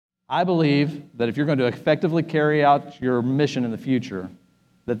I believe that if you're going to effectively carry out your mission in the future,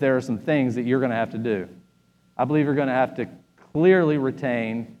 that there are some things that you're going to have to do. I believe you're going to have to clearly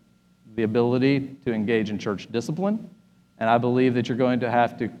retain the ability to engage in church discipline, and I believe that you're going to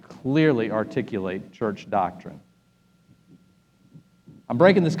have to clearly articulate church doctrine. I'm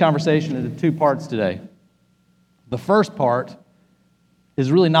breaking this conversation into two parts today. The first part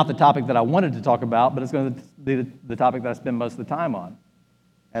is really not the topic that I wanted to talk about, but it's going to be the topic that I spend most of the time on,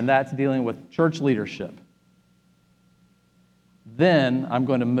 and that's dealing with church leadership. Then I'm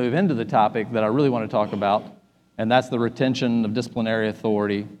going to move into the topic that I really want to talk about, and that's the retention of disciplinary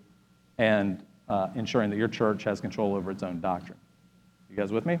authority and ensuring that your church has control over its own doctrine. You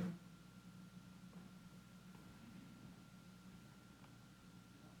guys with me?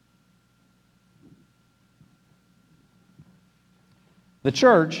 The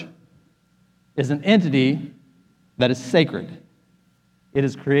church is an entity that is sacred. It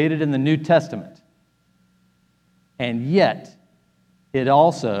is created in the New Testament. And yet, it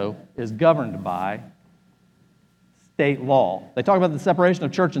also is governed by state law. They talk about the separation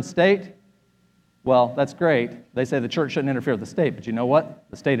of church and state. Well, that's great. They say the church shouldn't interfere with the state, but you know what?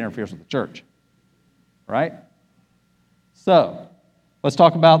 The state interferes with the church. Right? So, let's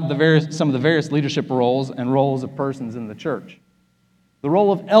talk about some of the various leadership roles and roles of persons in the church. The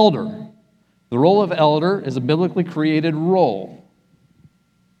role of elder. The role of elder is a biblically created role.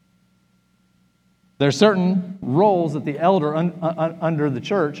 There are certain roles that the elder under the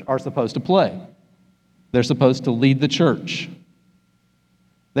church are supposed to play. They're supposed to lead the church.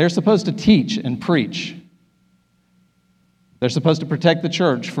 They're supposed to teach and preach. They're supposed to protect the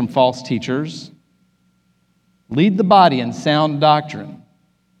church from false teachers, lead the body in sound doctrine.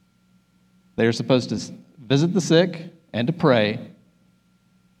 They are supposed to visit the sick and to pray,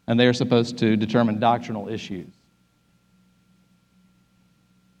 and they are supposed to determine doctrinal issues.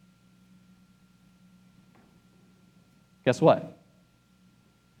 Guess what?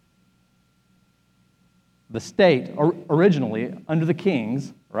 The state, originally under the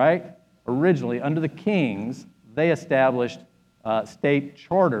kings, right? Originally under the kings, they established state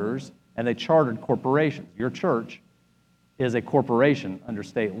charters and they chartered corporations. Your church is a corporation under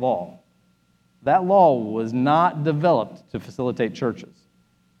state law. That law was not developed to facilitate churches.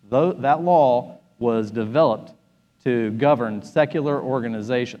 That law was developed to govern secular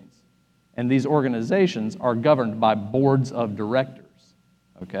organizations. And these organizations are governed by boards of directors.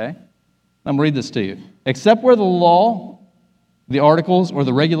 Okay? I'm going to read this to you. Except where the law, the articles, or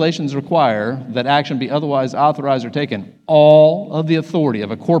the regulations require that action be otherwise authorized or taken, all of the authority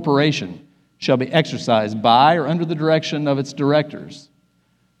of a corporation shall be exercised by or under the direction of its directors.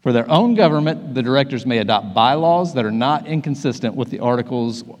 For their own government, the directors may adopt bylaws that are not inconsistent with the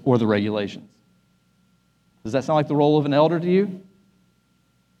articles or the regulations. Does that sound like the role of an elder to you?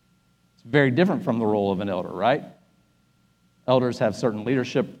 It's very different from the role of an elder, right? Elders have certain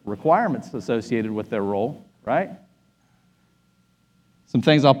leadership requirements associated with their role, right? Some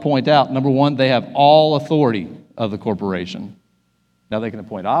things I'll point out. Number one, they have all authority of the corporation. Now, they can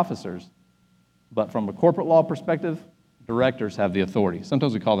appoint officers, but from a corporate law perspective, directors have the authority.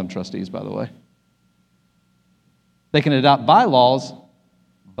 Sometimes we call them trustees, by the way. They can adopt bylaws,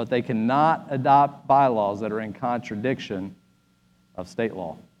 but they cannot adopt bylaws that are in contradiction of state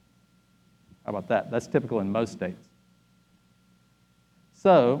law. How about that? That's typical in most states.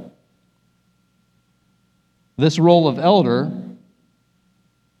 So, this role of elder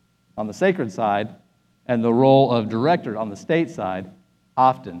on the sacred side and the role of director on the state side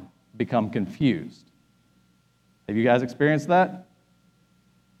often become confused. Have you guys experienced that?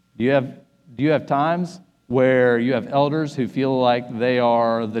 Do you have times where you have elders who feel like they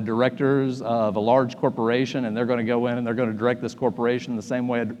are the directors of a large corporation and they're going to go in and they're going to direct this corporation the same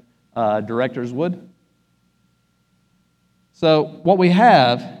way directors would? So what we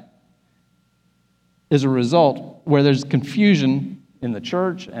have is a result where there's confusion in the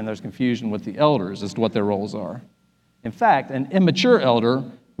church and there's confusion with the elders as to what their roles are. In fact, an immature elder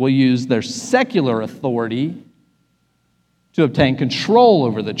will use their secular authority to obtain control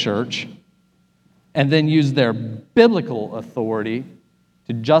over the church and then use their biblical authority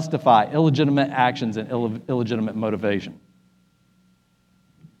to justify illegitimate actions and illegitimate motivation.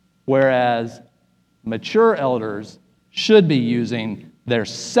 Whereas mature elders should be using their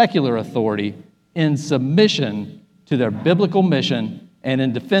secular authority in submission to their biblical mission and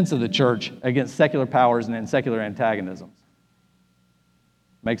in defense of the church against secular powers and secular antagonisms.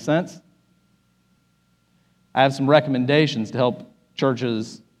 Make sense? I have some recommendations to help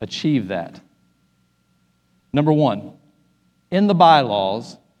churches achieve that. Number one, in the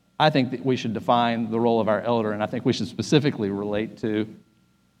bylaws, I think that we should define the role of our elder, and I think we should specifically relate to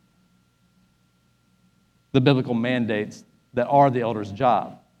the biblical mandates that are the elder's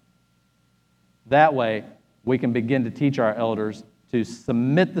job. That way, we can begin to teach our elders to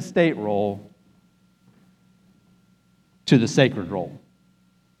submit the state role to the sacred role.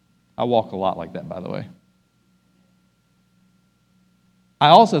 I walk a lot like that, by the way. I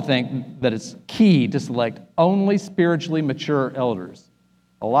also think that it's key to select only spiritually mature elders.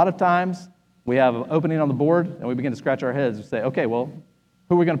 A lot of times, we have an opening on the board, and we begin to scratch our heads and say, okay, well,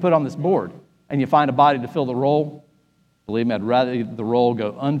 who are we going to put on this board? And you find a body to fill the role. Believe me, I'd rather the role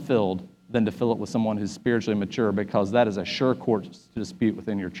go unfilled than to fill it with someone who's spiritually mature, because that is a sure court to dispute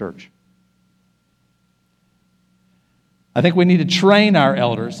within your church. I think we need to train our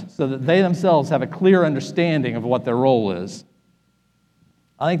elders so that they themselves have a clear understanding of what their role is.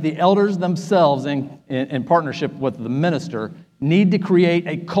 I think the elders themselves, in partnership with the minister, need to create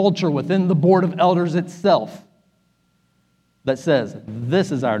a culture within the board of elders itself that says,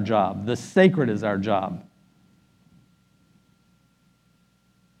 this is our job, the sacred is our job.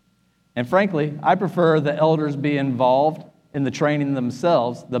 And frankly, I prefer the elders be involved in the training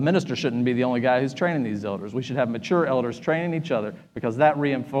themselves. The minister shouldn't be the only guy who's training these elders. We should have mature elders training each other, because that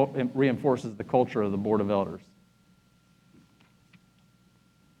reinforces the culture of the board of elders.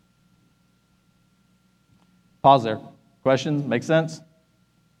 Pause there. Questions? Make sense?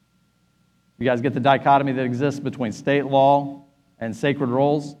 You guys get the dichotomy that exists between state law and sacred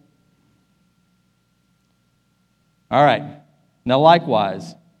roles? All right. Now,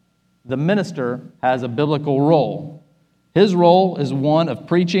 likewise, the minister has a biblical role. His role is one of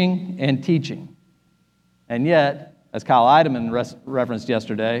preaching and teaching. And yet, as Kyle Eidemann referenced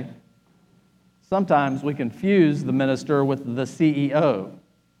yesterday, sometimes we confuse the minister with the CEO.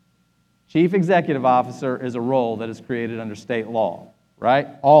 Chief Executive Officer is a role that is created under state law, right?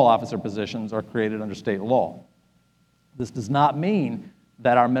 All officer positions are created under state law. This does not mean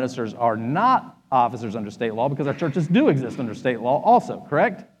that our ministers are not officers under state law, because our churches do exist under state law also,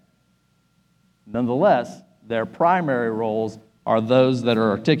 correct? Nonetheless, their primary roles are those that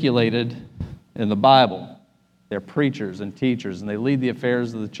are articulated in the Bible. They're preachers and teachers, and they lead the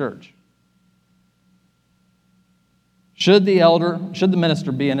affairs of the church. Should the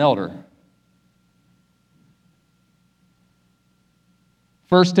minister be an elder?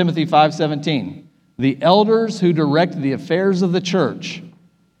 1 Timothy 5:17, the elders who direct the affairs of the church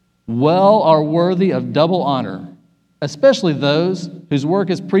well are worthy of double honor, especially those whose work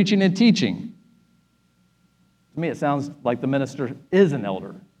is preaching and teaching. To me, it sounds like the minister is an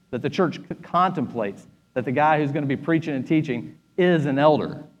elder, that the church contemplates that the guy who's going to be preaching and teaching is an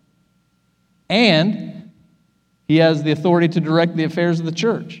elder. And he has the authority to direct the affairs of the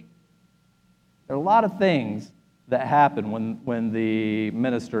church. There are a lot of things that happen when the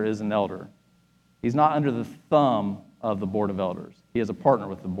minister is an elder. He's not under the thumb of the board of elders. He is a partner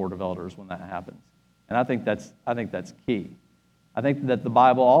with the board of elders when that happens. And I think that's key. I think that the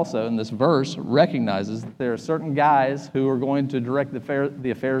Bible also, in this verse, recognizes that there are certain guys who are going to direct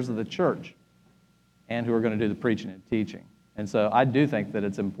the affairs of the church and who are going to do the preaching and teaching. And so I do think that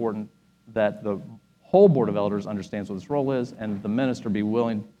it's important that the whole board of elders understands what this role is, and the minister be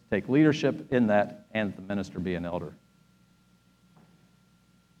willing to take leadership in that, and the minister be an elder.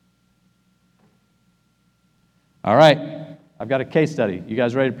 All right, I've got a case study. You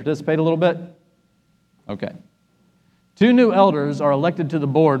guys ready to participate a little bit? Okay. 2 new elders are elected to the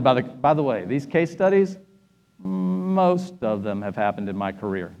board. By the way, these case studies, most of them have happened in my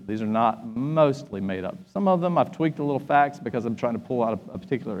career. These are not mostly made up. Some of them I've tweaked a little facts because I'm trying to pull out a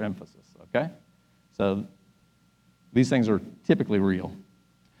particular emphasis, okay? So these things are typically real.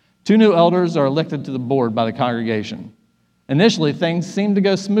 2 new elders are elected to the board by the congregation. Initially, things seem to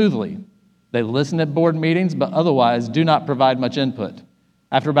go smoothly. They listen at board meetings, but otherwise do not provide much input.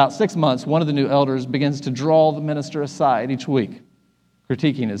 After about 6 months, one of the new elders begins to draw the minister aside each week,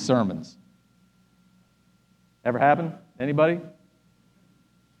 critiquing his sermons. Ever happen? Anybody?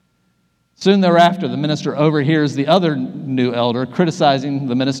 Soon thereafter, the minister overhears the other new elder criticizing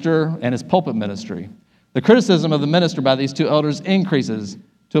the minister and his pulpit ministry. The criticism of the minister by these 2 elders increases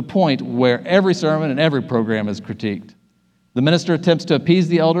to a point where every sermon and every program is critiqued. The minister attempts to appease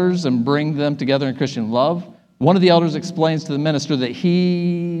the elders and bring them together in Christian love. One of the elders explains to the minister that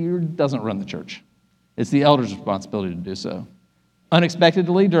he doesn't run the church. It's the elder's responsibility to do so.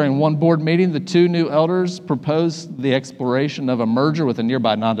 Unexpectedly, during one board meeting, the 2 new elders proposed the exploration of a merger with a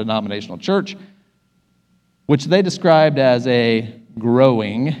nearby non-denominational church, which they described as a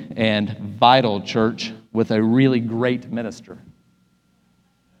growing and vital church with a really great minister.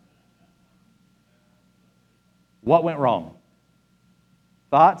 What went wrong?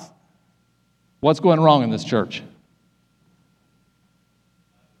 Thoughts? What's going wrong in this church?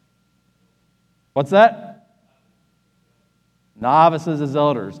 What's that? Novices as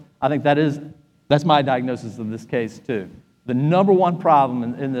elders. I think that's my diagnosis of this case too. The number one problem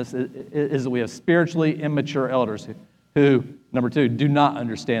in this is that we have spiritually immature elders who, number two, do not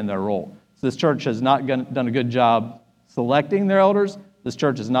understand their role. So this church has not done a good job selecting their elders. This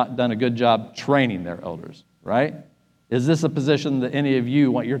church has not done a good job training their elders, right? Is this a position that any of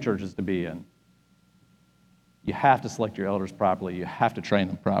you want your churches to be in? You have to select your elders properly. You have to train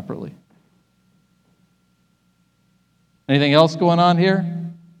them properly. Anything else going on here?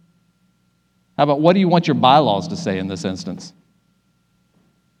 How about what do you want your bylaws to say in this instance?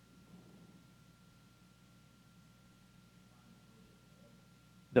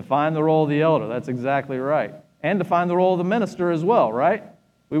 Define the role of the elder. That's exactly right. And define the role of the minister as well, right?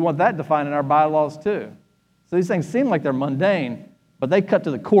 We want that defined in our bylaws too. So these things seem like they're mundane, but they cut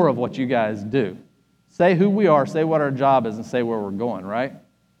to the core of what you guys do. Say who we are, say what our job is, and say where we're going, right?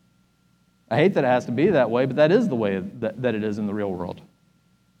 I hate that it has to be that way, but that is the way that it is in the real world.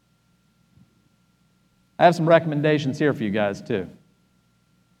 I have some recommendations here for you guys too.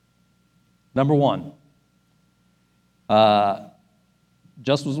 Number one,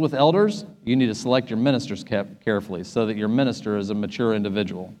 just as with elders, you need to select your ministers carefully so that your minister is a mature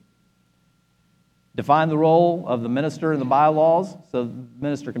individual. Define the role of the minister in the bylaws so the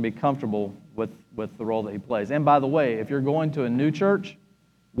minister can be comfortable with the role that he plays. And by the way, if you're going to a new church,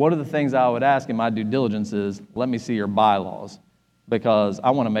 one of the things I would ask in my due diligence is, let me see your bylaws, because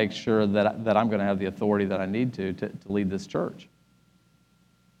I want to make sure that I'm going to have the authority that I need to lead this church.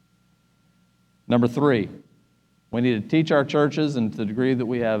 Number three, we need to teach our churches, and to the degree that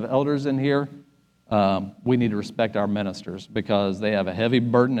we have elders in here, we need to respect our ministers because they have a heavy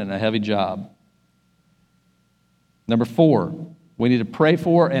burden and a heavy job. Number four, we need to pray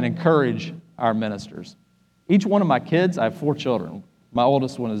for and encourage our ministers. Each one of my kids, I have 4 children. My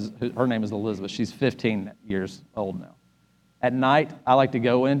oldest one, her name is Elizabeth. She's 15 years old now. At night, I like to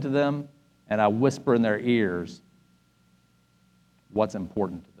go into them and I whisper in their ears what's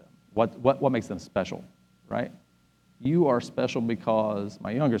important to them, what makes them special, right? You are special because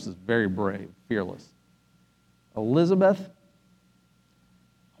my youngest is very brave, fearless. Elizabeth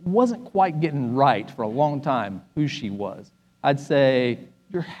wasn't quite getting right for a long time who she was. I'd say,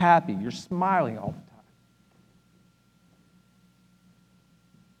 you're happy, you're smiling all the time.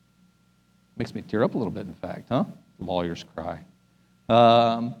 Makes me tear up a little bit, in fact, huh? Lawyers cry.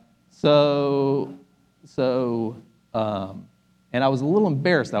 And I was a little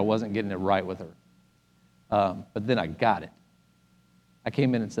embarrassed I wasn't getting it right with her. But then I got it. I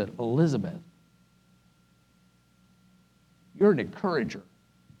came in and said, Elizabeth, you're an encourager.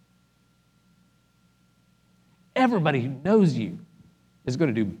 Everybody who knows you is going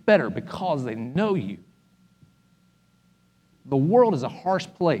to do better because they know you. The world is a harsh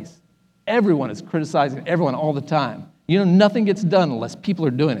place. Everyone is criticizing everyone all the time. You know, nothing gets done unless people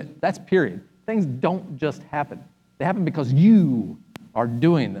are doing it. That's period. Things don't just happen. They happen because you are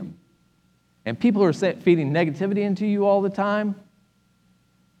doing them. And people who are feeding negativity into you all the time,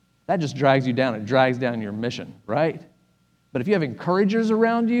 that just drags you down. It drags down your mission, right? But if you have encouragers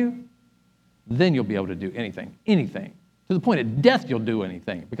around you, then you'll be able to do anything. To the point of death, you'll do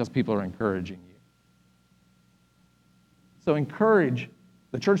anything because people are encouraging you. So encourage.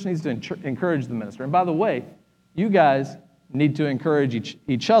 The church needs to encourage the minister. And by the way, you guys need to encourage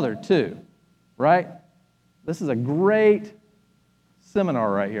each other too, right? This is a great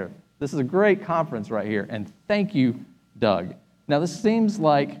seminar right here. This is a great conference right here. And thank you, Doug. Now, this seems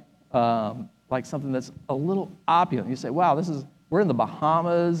like something that's a little opulent. You say, wow, we're in the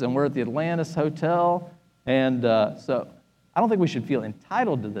Bahamas and we're at the Atlantis Hotel. And so I don't think we should feel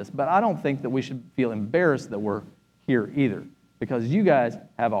entitled to this, but I don't think that we should feel embarrassed that we're here either, because you guys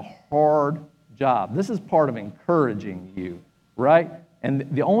have a hard job. This is part of encouraging you, right? And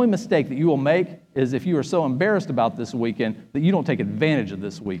the only mistake that you will make is if you are so embarrassed about this weekend that you don't take advantage of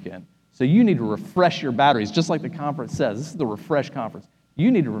this weekend. So you need to refresh your batteries, just like the conference says. This is the refresh conference.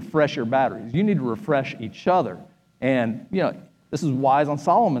 You need to refresh your batteries. You need to refresh each other. And, you know, this is wise on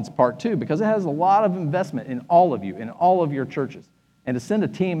Solomon's part too, because it has a lot of investment in all of you, in all of your churches. And to send a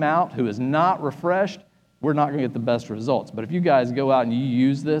team out who is not refreshed, we're not going to get the best results. But if you guys go out and you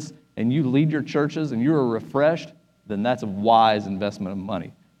use this and you lead your churches and you are refreshed, then that's a wise investment of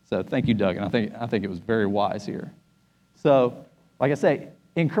money. So thank you, Doug, and I think it was very wise here. So, like I say,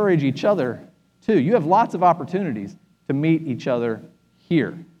 encourage each other too. You have lots of opportunities to meet each other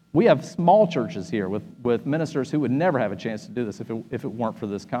here. We have small churches here with ministers who would never have a chance to do this if it weren't for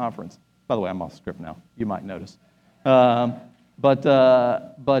this conference. By the way, I'm off script now. You might notice. Some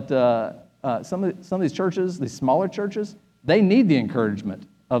of these churches, these smaller churches, they need the encouragement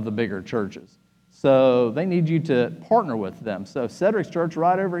of the bigger churches. So they need you to partner with them. So Cedric's church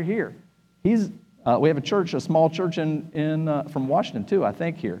right over here. We have a church, a small church from Washington too, I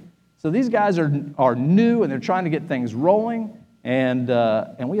think here. So these guys are new and they're trying to get things rolling. And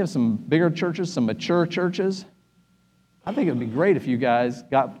we have some bigger churches, some mature churches. I think it would be great if you guys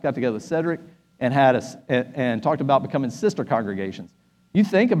got together with Cedric and and talked about becoming sister congregations. You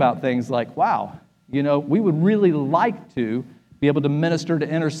think about things like, wow, we would really like to be able to minister to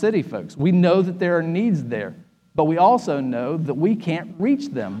inner city folks. We know that there are needs there, but we also know that we can't reach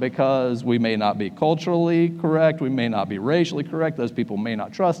them because we may not be culturally correct, we may not be racially correct, those people may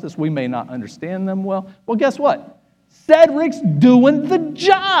not trust us, we may not understand them well. Well, guess what? Cedric's doing the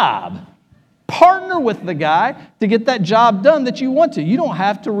job. Partner with the guy to get that job done that you want to. You don't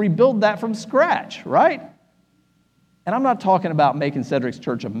have to rebuild that from scratch, right? And I'm not talking about making Cedric's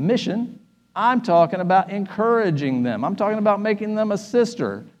church a mission. I'm talking about encouraging them. I'm talking about making them a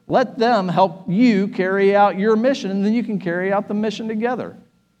sister. Let them help you carry out your mission, and then you can carry out the mission together.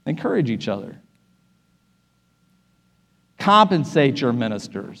 Encourage each other. Compensate your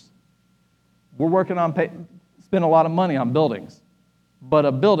ministers. We're working on spend a lot of money on buildings. But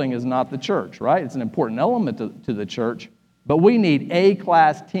a building is not the church, right? It's an important element to the church. But we need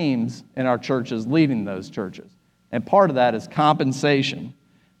A-class teams in our churches leading those churches. And part of that is compensation.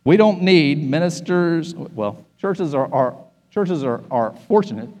 We don't need ministers. Well, churches are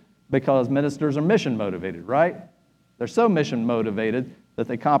fortunate because ministers are mission motivated, right? They're so mission motivated that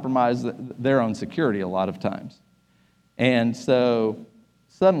they compromise their own security a lot of times. And so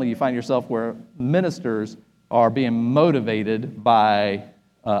suddenly you find yourself where ministers are being motivated by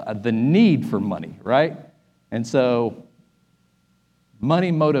the need for money, right? And so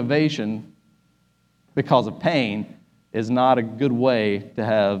money motivation because of pain is not a good way to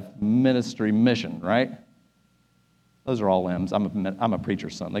have ministry mission, right? Those are all M's. I'm a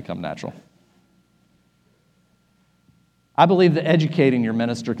preacher's son. They come natural. I believe that educating your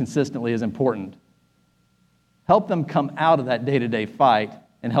minister consistently is important. Help them come out of that day-to-day fight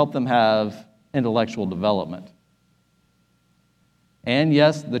and help them have intellectual development. And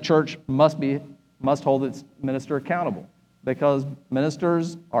yes, the church must hold its minister accountable because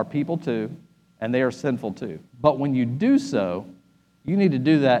ministers are people too, and they are sinful too. But when you do so, you need to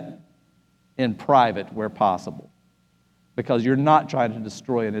do that in private where possible because you're not trying to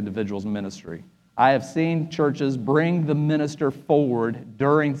destroy an individual's ministry. I have seen churches bring the minister forward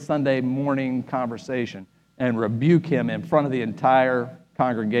during Sunday morning conversation and rebuke him in front of the entire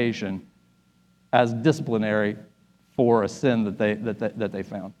congregation as disciplinary for a sin that they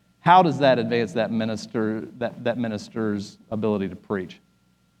found. How does that advance that minister's ability to preach?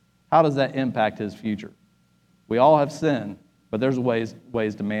 How does that impact his future? We all have sin, but there's ways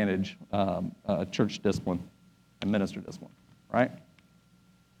to manage church discipline and minister discipline, right?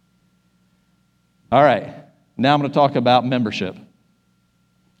 All right, now I'm going to talk about membership.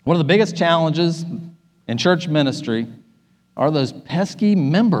 One of the biggest challenges in church ministry are those pesky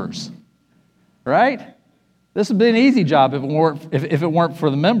members, right? This would be an easy job if it weren't for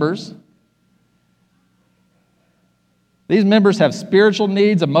the members. These members have spiritual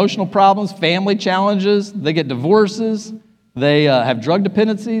needs, emotional problems, family challenges. They get divorces. They have drug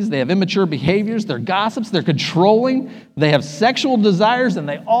dependencies. They have immature behaviors. They're gossips. They're controlling. They have sexual desires, and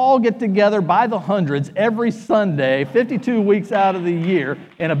they all get together by the hundreds every Sunday, 52 weeks out of the year,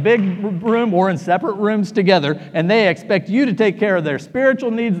 in a big room or in separate rooms together, and they expect you to take care of their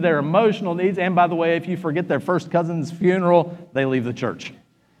spiritual needs, their emotional needs, and by the way, if you forget their first cousin's funeral, they leave the church.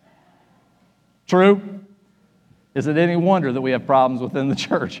 True? Is it any wonder that we have problems within the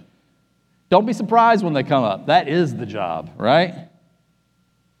church? Don't be surprised when they come up. That is the job, right?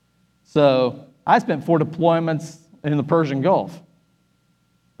 So I spent 4 deployments in the Persian Gulf.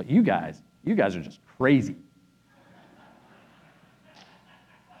 But you guys are just crazy.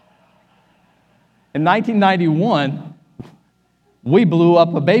 In 1991, we blew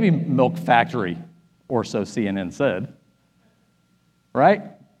up a baby milk factory, or so CNN said, right?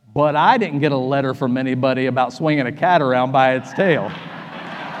 But I didn't get a letter from anybody about swinging a cat around by its tail.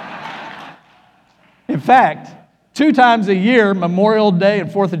 In fact, 2 times a year, Memorial Day and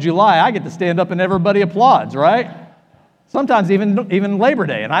 4th of July, I get to stand up and everybody applauds, right? Sometimes even Labor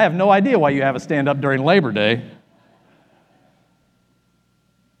Day, and I have no idea why you have a stand-up during Labor Day.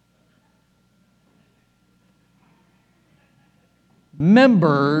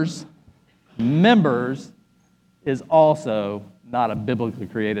 Members is also not a biblically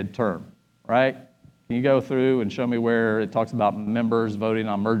created term, right? Can you go through and show me where it talks about members voting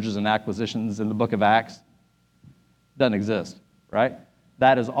on mergers and acquisitions in the book of Acts? Doesn't exist, right?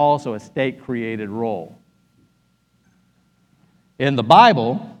 That is also a state-created role. In the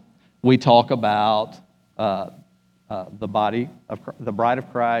Bible, we talk about the body of the bride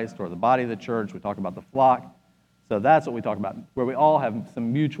of Christ or the body of the church. We talk about the flock. So that's what we talk about, where we all have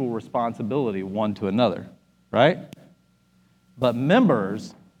some mutual responsibility one to another, right? But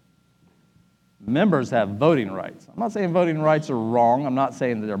members have voting rights. I'm not saying voting rights are wrong. I'm not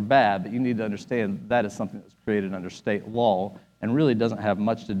saying that they're bad, but you need to understand that is something that's created under state law and really doesn't have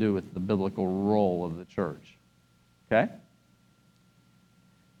much to do with the biblical role of the church, okay?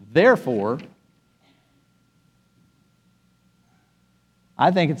 Therefore,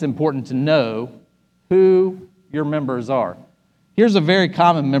 I think it's important to know who your members are. Here's a very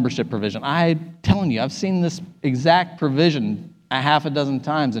common membership provision. I'm telling you, I've seen this exact provision a half a dozen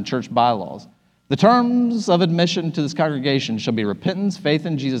times in church bylaws. The terms of admission to this congregation shall be repentance, faith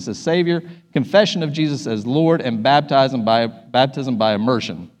in Jesus as Savior, confession of Jesus as Lord, and baptism by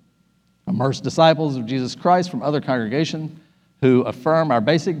immersion. Immersed disciples of Jesus Christ from other congregations who affirm our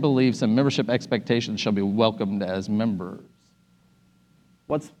basic beliefs and membership expectations shall be welcomed as members.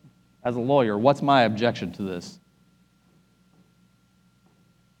 As a lawyer, what's my objection to this?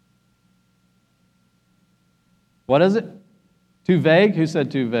 What is it? Too vague? Who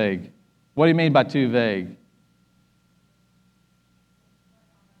said too vague? What do you mean by too vague?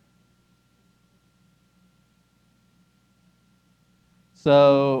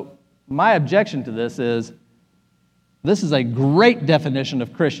 So, my objection to this is a great definition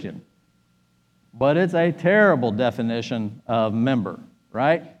of Christian, but it's a terrible definition of member,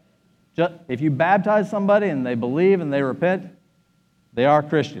 right? If you baptize somebody and they believe and they repent, they are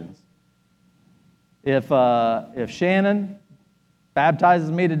Christians. If Shannon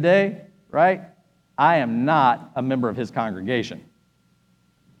baptizes me today, right, I am not a member of his congregation.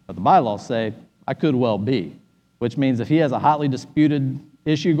 But the bylaws say I could well be, which means if he has a hotly disputed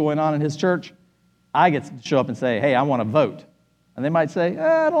issue going on in his church, I get to show up and say, hey, I want to vote. And they might say,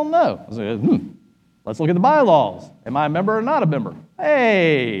 I don't know. I say, let's look at the bylaws. Am I a member or not a member?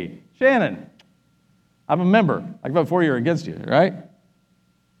 Hey, Shannon, I'm a member. I can vote for you or against you, right?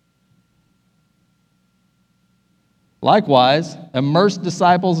 Likewise, immersed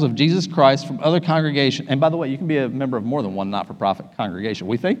disciples of Jesus Christ from other congregations. And by the way, you can be a member of more than one not-for-profit congregation.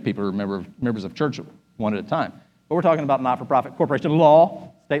 We think people are members of church one at a time. But we're talking about not-for-profit corporation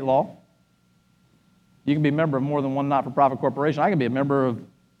law, state law. You can be a member of more than one not-for-profit corporation. I can be a member of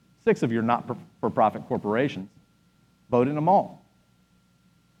 6 of your not-for-profit corporations. Vote in them all.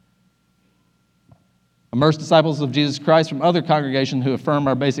 Immersed disciples of Jesus Christ from other congregations who affirm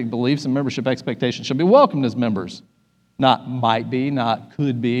our basic beliefs and membership expectations shall be welcomed as members. Not might be, not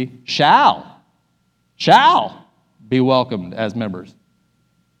could be, shall be welcomed as members.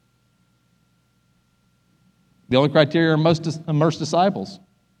 The only criteria are most immersed disciples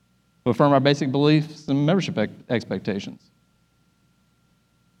who affirm our basic beliefs and membership expectations.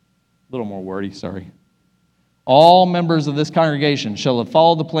 A little more wordy, sorry. All members of this congregation shall have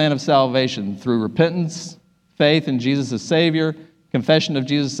followed the plan of salvation through repentance, faith in Jesus as Savior, confession of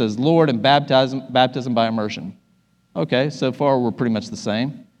Jesus as Lord, and baptism by immersion. Okay, so far we're pretty much the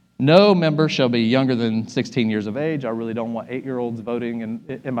same. No member shall be younger than 16 years of age. I really don't want 8-year-olds voting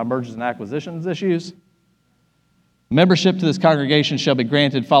in my mergers and acquisitions issues. Membership to this congregation shall be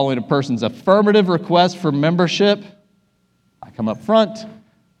granted following a person's affirmative request for membership. I come up front.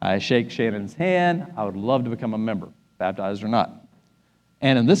 I shake Shannon's hand. I would love to become a member, baptized or not.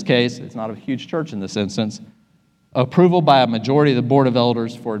 And in this case, it's not a huge church in this instance, approval by a majority of the Board of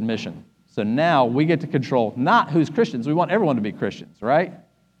Elders for admission. So now we get to control not who's Christians. We want everyone to be Christians, right?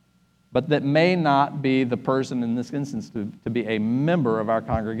 But that may not be the person in this instance to be a member of our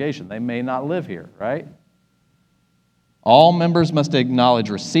congregation. They may not live here, right? All members must acknowledge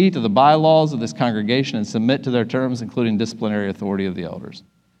receipt of the bylaws of this congregation and submit to their terms, including disciplinary authority of the elders.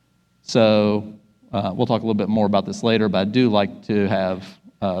 So we'll talk a little bit more about this later, but I do like to have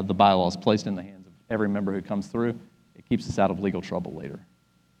the bylaws placed in the hands of every member who comes through. It keeps us out of legal trouble later.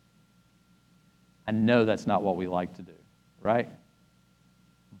 I know that's not what we like to do, right?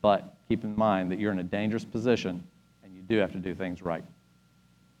 But keep in mind that you're in a dangerous position and you do have to do things right.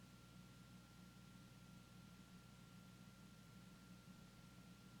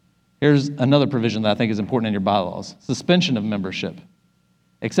 Here's another provision that I think is important in your bylaws. Suspension of membership.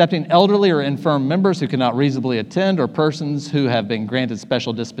 Accepting elderly or infirm members who cannot reasonably attend or persons who have been granted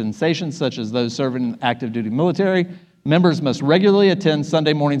special dispensations, such as those serving in active duty military, members must regularly attend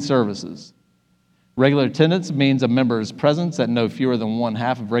Sunday morning services. Regular attendance means a member's presence at no fewer than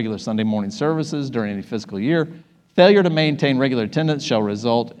 1/2 of regular Sunday morning services during any fiscal year. Failure to maintain regular attendance shall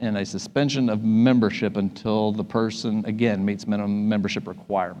result in a suspension of membership until the person, again, meets minimum membership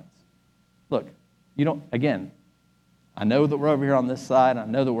requirements. Look, I know that we're over here on this side. I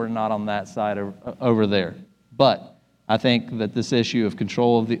know that we're not on that side over there. But I think that this issue of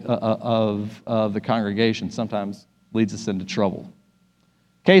control of the congregation sometimes leads us into trouble.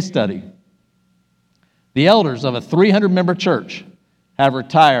 Case study. The elders of a 300-member church have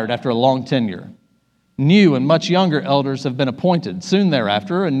retired after a long tenure. New and much younger elders have been appointed. Soon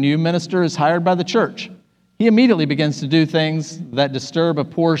thereafter, a new minister is hired by the church. He immediately begins to do things that disturb a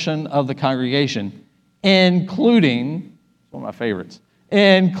portion of the congregation, including, it's one of my favorites,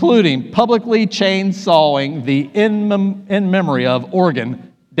 including publicly chainsawing the in memory of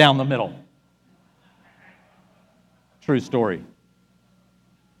organ down the middle. True story.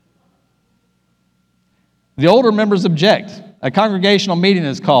 The older members object. A congregational meeting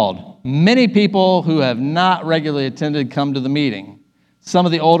is called. Many people who have not regularly attended come to the meeting. Some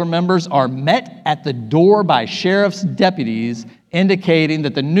of the older members are met at the door by sheriff's deputies, indicating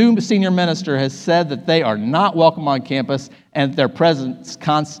that the new senior minister has said that they are not welcome on campus and that their presence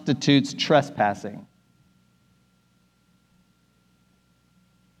constitutes trespassing.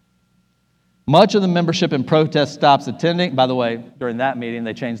 Much of the membership in protest stops attending. By the way, during that meeting,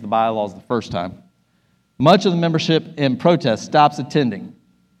 they changed the bylaws the first time. Much of the membership in protest stops attending.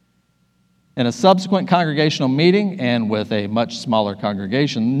 In a subsequent congregational meeting, and with a much smaller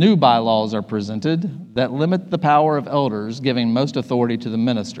congregation, new bylaws are presented that limit the power of elders, giving most authority to the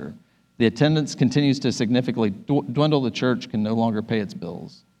minister. The attendance continues to significantly dwindle. The church can no longer pay its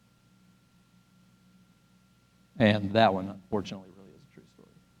bills. And that one, unfortunately, really is a true story.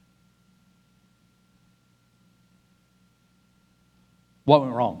 What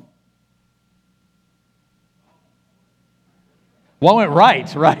went wrong? What went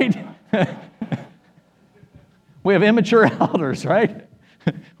right, right? We have immature elders, right?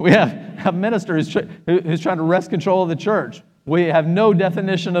 We have ministers who's trying to wrest control of the church. We have no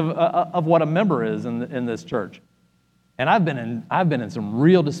definition of what a member is in this church. And I've been in some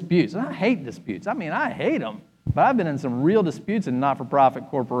real disputes. And I hate disputes. I mean, I hate them. But I've been in some real disputes in not-for-profit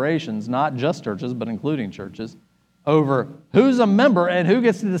corporations, not just churches, but including churches, over who's a member and who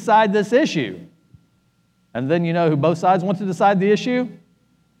gets to decide this issue. And then you know who both sides want to decide the issue?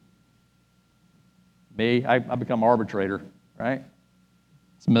 Me. I become arbitrator, right?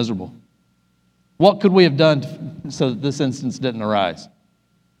 It's miserable. What could we have done so that this instance didn't arise?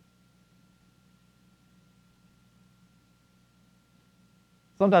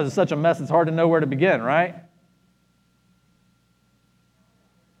 Sometimes it's such a mess, it's hard to know where to begin, right?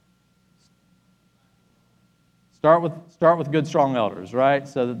 Start with good, strong elders, right?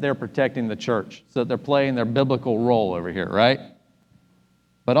 So that they're protecting the church, so that they're playing their biblical role over here, right?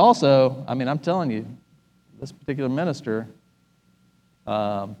 But also, I mean, I'm telling you, this particular minister,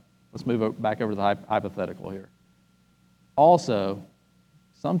 let's move back over to the hypothetical here. Also,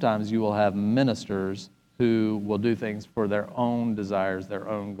 sometimes you will have ministers who will do things for their own desires, their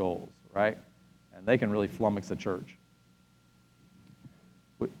own goals, right? And they can really flummox the church.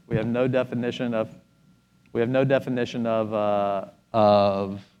 We have no definition of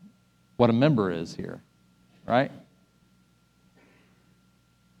what a member is here, right?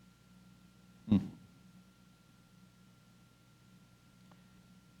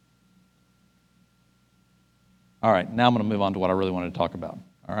 All right, now I'm going to move on to what I really wanted to talk about,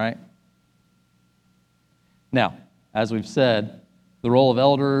 all right? Now, as we've said, the role of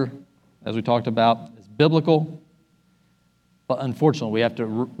elder, as we talked about, is biblical, but unfortunately,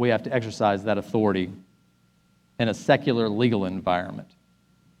 we have to exercise that authority in a secular legal environment.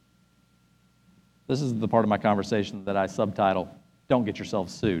 This is the part of my conversation that I subtitle, Don't Get Yourself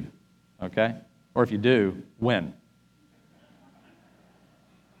Sued, okay? Or if you do, win.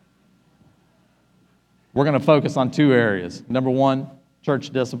 We're going to focus on two areas. Number one, church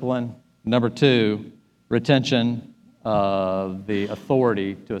discipline. Number two, retention of the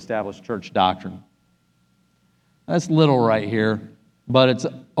authority to establish church doctrine. That's little right here, but it's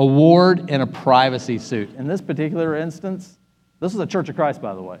a ward in a privacy suit. In this particular instance, this is a Church of Christ,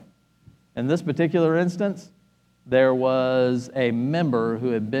 by the way. In this particular instance, there was a member who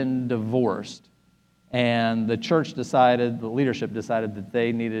had been divorced, and the leadership decided that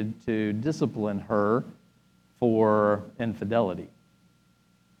they needed to discipline her for infidelity.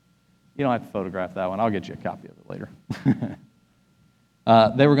 You don't have to photograph that one. I'll get you a copy of it later.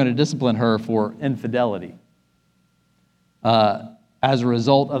 They were going to discipline her for infidelity. As a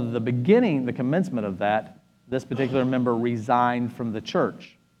result of the commencement of that, this particular member resigned from the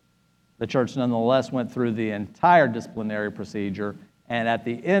church. The church nonetheless went through the entire disciplinary procedure, and at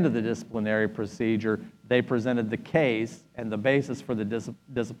the end of the disciplinary procedure, they presented the case and the basis for the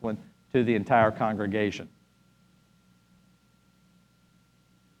discipline to the entire congregation.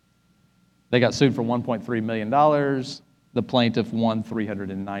 They got sued for $1.3 million. The plaintiff won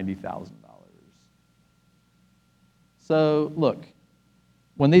 $390,000. So look,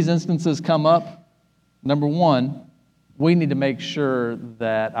 when these instances come up, number one, we need to make sure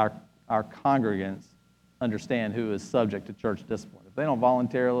that our congregants understand who is subject to church discipline. If they don't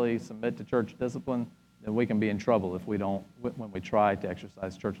voluntarily submit to church discipline, then we can be in trouble if we don't, when we try to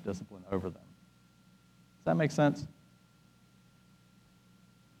exercise church discipline over them. Does that make sense?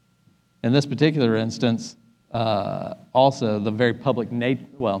 In this particular instance, also the very public nature,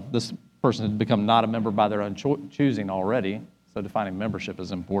 well, this person had become not a member by their own choosing already, so defining membership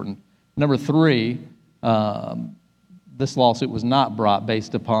is important. Number three, this lawsuit was not brought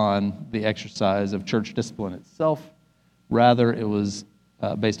based upon the exercise of church discipline itself. Rather, it was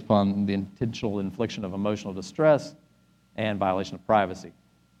based upon the intentional infliction of emotional distress and violation of privacy.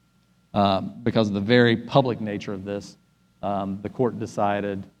 Because of the very public nature of this, the court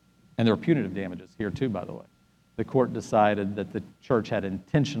decided, and there were punitive damages here too, by the way. The court decided that the church had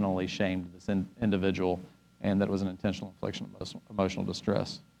intentionally shamed this individual and that it was an intentional infliction of emotional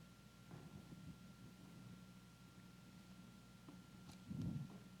distress.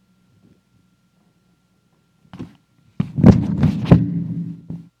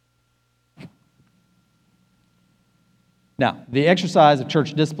 Now, the exercise of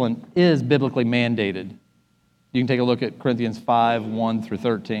church discipline is biblically mandated. You can take a look at Corinthians 5, 1 through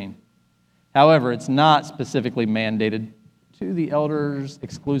 13. However, it's not specifically mandated to the elders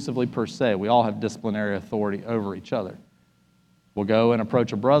exclusively per se. We all have disciplinary authority over each other. We'll go and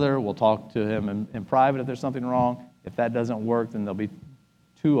approach a brother. We'll talk to him in private if there's something wrong. If that doesn't work, then there'll be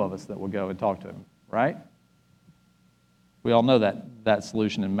two of us that will go and talk to him, right? We all know that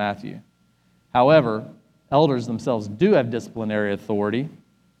solution in Matthew. However, elders themselves do have disciplinary authority,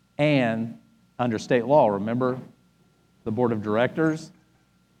 and under state law, remember the board of directors,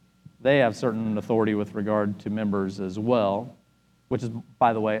 they have certain authority with regard to members as well, which is,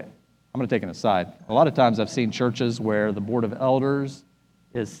 by the way, I'm going to take an aside. A lot of times I've seen churches where the board of elders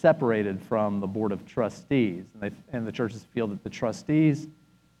is separated from the board of trustees, and the churches feel that the trustees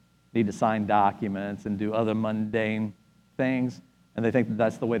need to sign documents and do other mundane things, and they think that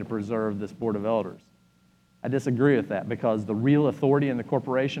that's the way to preserve this board of elders. I disagree with that, because the real authority in the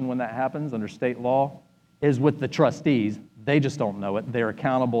corporation when that happens under state law is with the trustees. They just don't know it. They're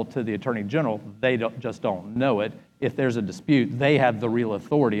accountable to the attorney general. They just don't know it. If there's a dispute, they have the real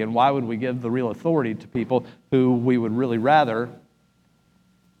authority. And why would we give the real authority to people who we would really rather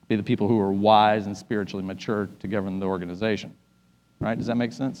be the people who are wise and spiritually mature to govern the organization? Right? Does that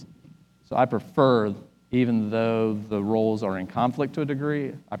make sense? So I prefer, even though the roles are in conflict to a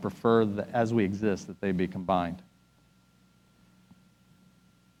degree, I prefer that as we exist that they be combined.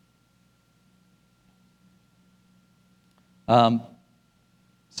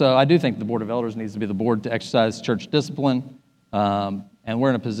 So I do think the Board of Elders needs to be the board to exercise church discipline, and we're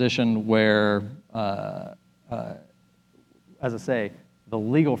in a position where, as I say, the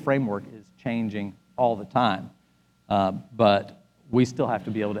legal framework is changing all the time, but we still have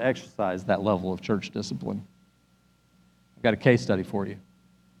to be able to exercise that level of church discipline. I've got a case study for you.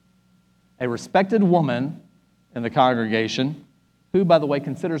 A respected woman in the congregation, who, by the way,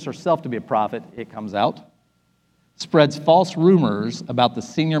 considers herself to be a prophet, it comes out, spreads false rumors about the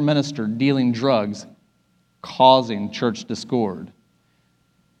senior minister dealing drugs, causing church discord.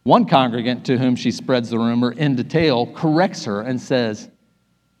 One congregant to whom she spreads the rumor in detail corrects her and says,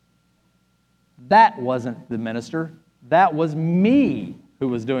 "That wasn't the minister. That was me who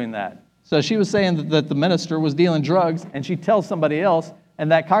was doing that." So she was saying that the minister was dealing drugs, and she tells somebody else,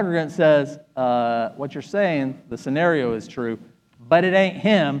 and that congregant says, "What you're saying, the scenario is true, but it ain't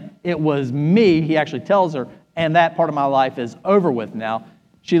him. It was me." He actually tells her, and that part of my life is over with now.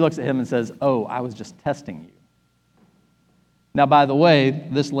 She looks at him and says, "Oh, I was just testing you." Now, by the way,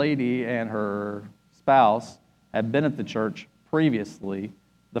 this lady and her spouse had been at the church previously.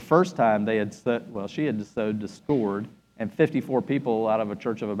 The first time she had sowed discord, and 54 people out of a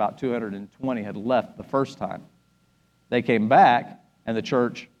church of about 220 had left the first time. They came back, and the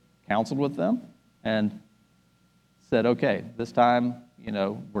church counseled with them and said, "Okay, this time,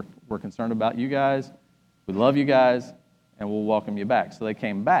 we're concerned about you guys. We love you guys, and we'll welcome you back." So they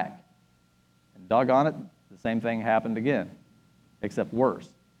came back. And doggone it, the same thing happened again, except worse.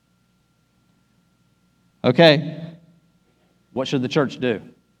 Okay, what should the church do?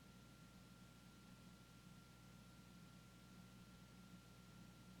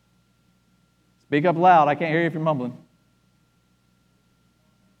 Speak up loud. I can't hear you if you're mumbling.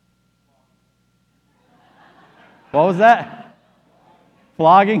 What was that?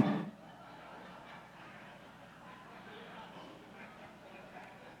 Flogging?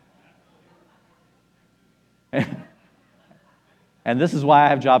 And this is why I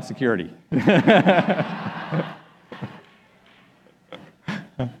have job security.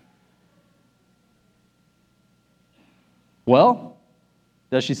 Well,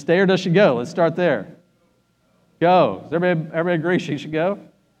 does she stay or does she go? Let's start there. Go. Does everybody agree she should go?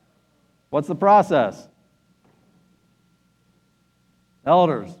 What's the process?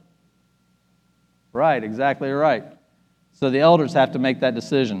 Elders. Right, exactly right. So the elders have to make that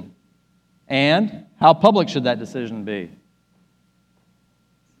decision. And how public should that decision be?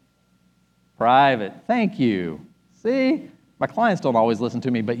 Private. Thank you. See? My clients don't always listen to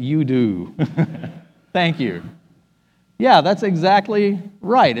me, but you do. Thank you. Yeah, that's exactly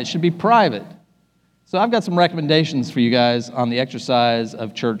right. It should be private. So I've got some recommendations for you guys on the exercise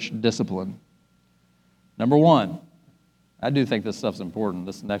of church discipline. Number one, I do think this stuff's important,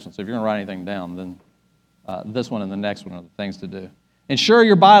 this next one. So if you're going to write anything down, then this one and the next one are the things to do. Ensure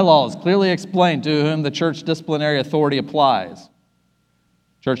your bylaws clearly explain to whom the church disciplinary authority applies.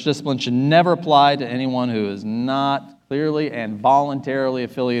 Church discipline should never apply to anyone who is not clearly and voluntarily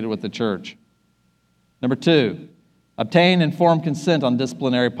affiliated with the church. Number two, obtain informed consent on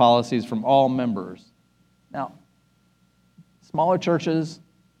disciplinary policies from all members. Now, smaller churches,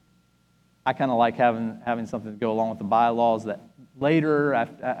 I kind of like having something to go along with the bylaws that later,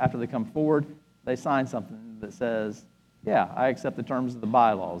 after they come forward, they sign something that says, yeah, I accept the terms of the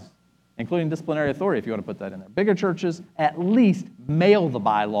bylaws, including disciplinary authority if you want to put that in there. Bigger churches at least mail the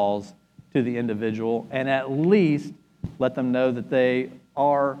bylaws to the individual and at least let them know that they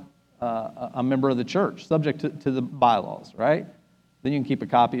are a member of the church, subject to the bylaws, right? Then you can keep a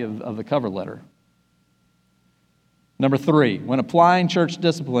copy of the cover letter. Number three, when applying church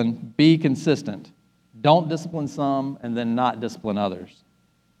discipline, be consistent. Don't discipline some and then not discipline others.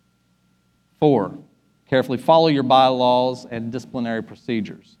 4, carefully follow your bylaws and disciplinary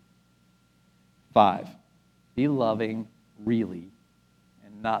procedures. 5, be loving, really,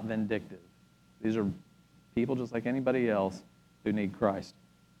 and not vindictive. These are people just like anybody else who need Christ.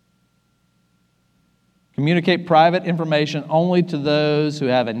 Communicate private information only to those who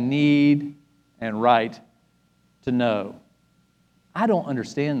have a need and right to know. I don't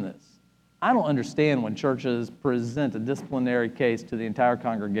understand this. I don't understand when churches present a disciplinary case to the entire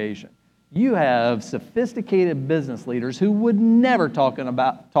congregation. You have sophisticated business leaders who would never talk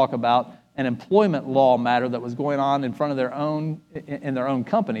about an employment law matter that was going on in front of their own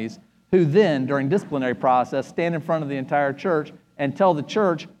companies, who then, during disciplinary process, stand in front of the entire church and tell the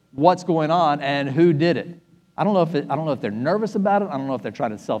church what's going on and who did it. I don't know if they're nervous about it. I don't know if they're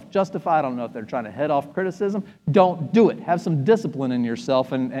trying to self-justify. I don't know if they're trying to head off criticism. Don't do it. Have some discipline in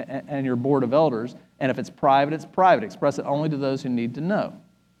yourself and your board of elders. And if it's private, it's private. Express it only to those who need to know.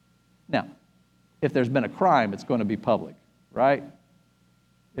 Now, if there's been a crime, it's going to be public, right?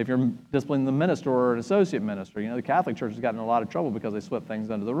 If you're disciplining the minister or an associate minister, the Catholic Church has gotten in a lot of trouble because they swept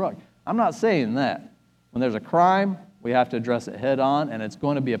things under the rug. I'm not saying that. When there's a crime, we have to address it head on, and it's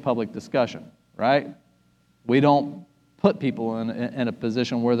going to be a public discussion, right? We don't put people in a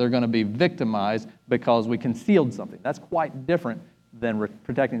position where they're going to be victimized because we concealed something. That's quite different than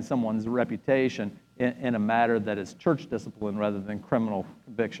protecting someone's reputation in a matter that is church discipline rather than criminal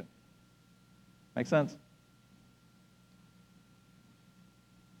conviction. Make sense?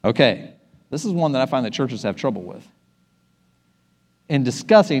 Okay, this is one that I find that churches have trouble with. In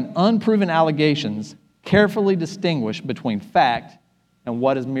discussing unproven allegations, carefully distinguish between fact and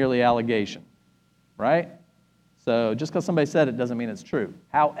what is merely allegation, right? So just because somebody said it doesn't mean it's true.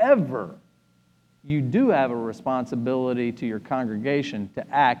 However, you do have a responsibility to your congregation to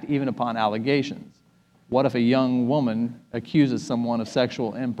act even upon allegations. What if a young woman accuses someone of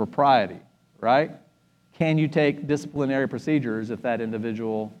sexual impropriety, right? Can you take disciplinary procedures if that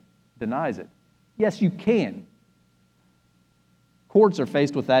individual denies it? Yes, you can. Courts are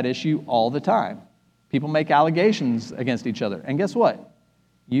faced with that issue all the time. People make allegations against each other. And guess what?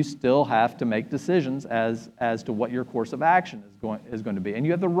 You still have to make decisions as to what your course of action is going to be. And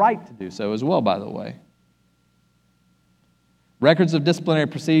you have the right to do so as well, by the way. Records of disciplinary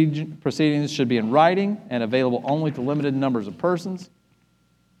proceedings should be in writing and available only to limited numbers of persons.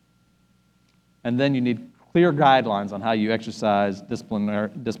 And then you need clear guidelines on how you exercise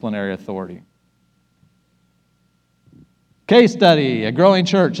disciplinary authority. Case study: a growing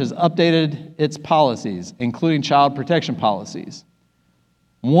church has updated its policies, including child protection policies.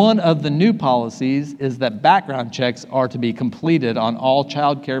 One of the new policies is that background checks are to be completed on all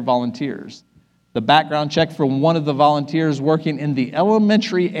child care volunteers. The background check for one of the volunteers working in the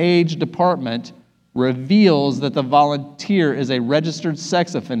elementary age department reveals that the volunteer is a registered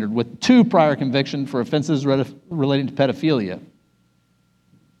sex offender with 2 prior convictions for offenses relating to pedophilia.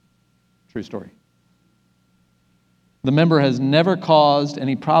 True story. The member has never caused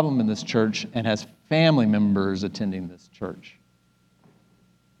any problem in this church and has family members attending this church.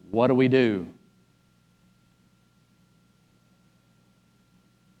 What do we do?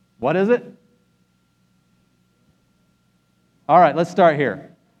 What is it? All right, let's start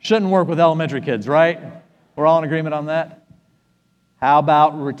here. Shouldn't work with elementary kids, right? We're all in agreement on that? How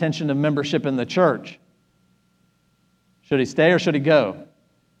about retention of membership in the church? Should he stay or should he go?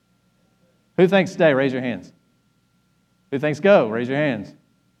 Who thinks stay? Raise your hands. Who thinks go? Raise your hands.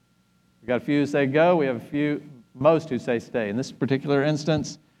 We got a few who say go. We have most who say stay. In this particular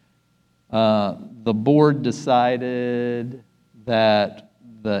instance, the board decided that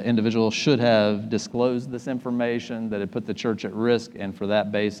the individual should have disclosed this information, that it put the church at risk, and for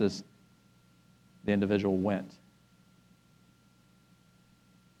that basis, the individual went.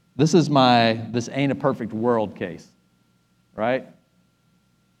 This is this ain't a perfect world case, right?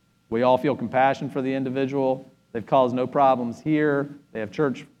 We all feel compassion for the individual. They've caused no problems here. They have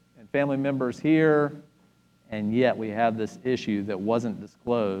church and family members here, and yet we have this issue that wasn't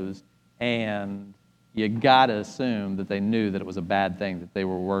disclosed, and you got to assume that they knew that it was a bad thing that they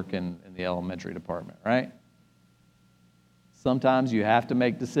were working in the elementary department, right? Sometimes you have to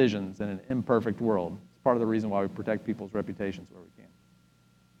make decisions in an imperfect world. It's part of the reason why we protect people's reputations where we can.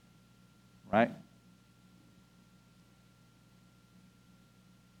 Right?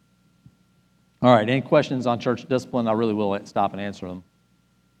 All right, any questions on church discipline? I really will stop and answer them.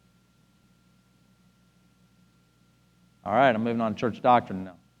 All right, I'm moving on to church doctrine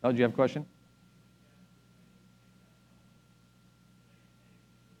now. Oh, do you have a question?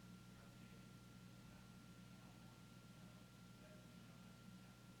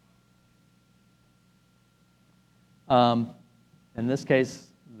 In this case,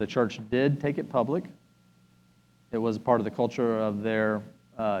 the church did take it public. It was part of the culture of their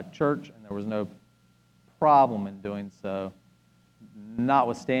church, and there was no problem in doing so.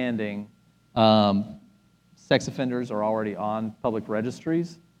 Notwithstanding, sex offenders are already on public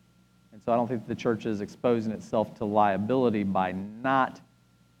registries, and so I don't think the church is exposing itself to liability by not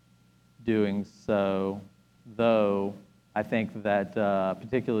doing so, though I think that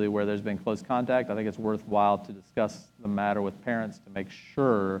particularly where there's been close contact, I think it's worthwhile to discuss the matter with parents to make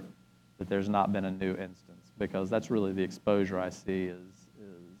sure that there's not been a new instance, because that's really the exposure I see is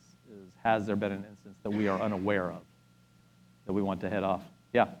has there been an instance that we are unaware of that we want to head off?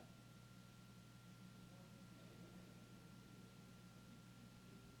 Yeah.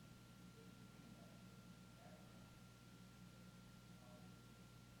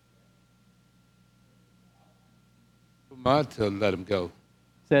 To let him go.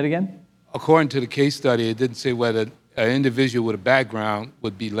 Say it again? According to the case study, it didn't say whether an individual with a background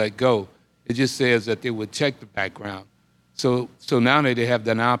would be let go. It just says that they would check the background. So now they have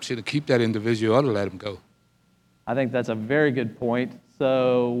an option to keep that individual or to let him go. I think that's a very good point.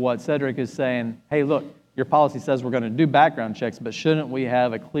 So what Cedric is saying, hey, look, your policy says we're going to do background checks, but shouldn't we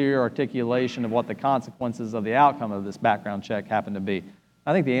have a clear articulation of what the consequences of the outcome of this background check happen to be?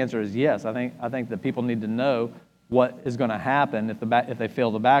 I think the answer is yes. I think that people need to know what is going to happen if they fail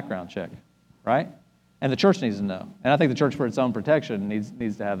the background check, right? And the church needs to know. And I think the church, for its own protection,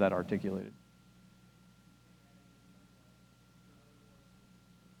 needs to have that articulated.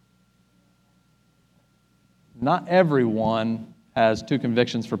 Not everyone has 2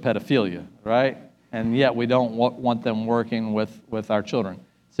 convictions for pedophilia, right? And yet we don't want them working with our children.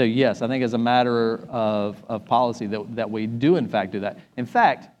 So yes, I think as a matter of policy that we do in fact do that. In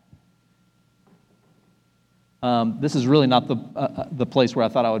fact, this is really not the place where I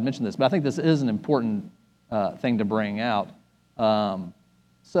thought I would mention this, but I think this is an important thing to bring out.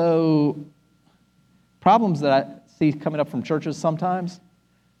 So problems that I see coming up from churches sometimes.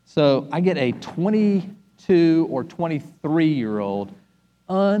 So I get a 22 or 23-year-old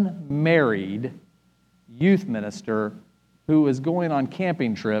unmarried youth minister who is going on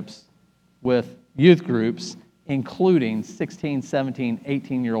camping trips with youth groups, including 16, 17,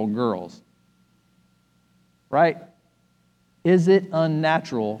 18-year-old girls. Right? Is it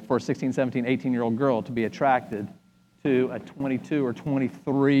unnatural for a 16, 17, 18-year-old girl to be attracted to a 22 or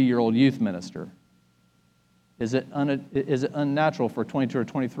 23-year-old youth minister? Is it unnatural for a 22 or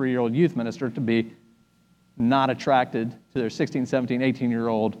 23-year-old youth minister to be not attracted to their 16, 17,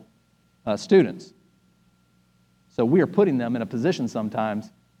 18-year-old students? So we are putting them in a position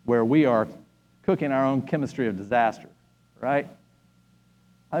sometimes where we are cooking our own chemistry of disaster, right?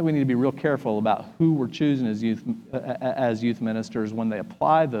 I think we need to be real careful about who we're choosing as youth ministers when they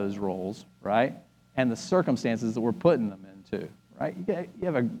apply those roles, right? And the circumstances that we're putting them into, right? You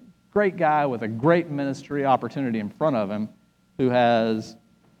have a great guy with a great ministry opportunity in front of him who has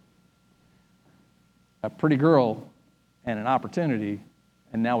a pretty girl and an opportunity,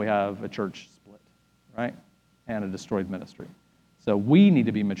 and now we have a church split, right? And a destroyed ministry. So we need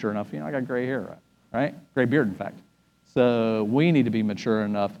to be mature enough. I got gray hair, right? Gray beard, in fact. So we need to be mature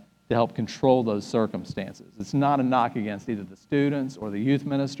enough to help control those circumstances. It's not a knock against either the students or the youth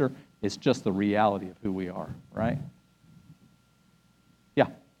minister. It's just the reality of who we are, right? Yeah.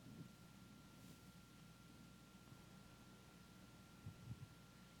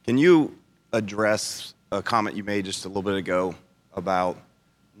 Can you address a comment you made just a little bit ago about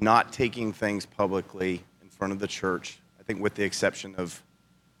not taking things publicly in front of the church? I think with the exception of,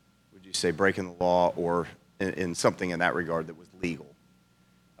 would you say, breaking the law or in something in that regard that was legal.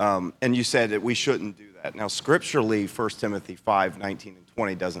 And you said that we shouldn't do that. Now, scripturally, 1 Timothy 5:19 and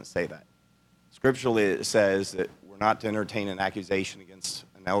 20 doesn't say that. Scripturally, it says that we're not to entertain an accusation against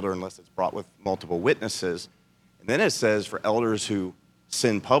an elder unless it's brought with multiple witnesses. And then it says for elders who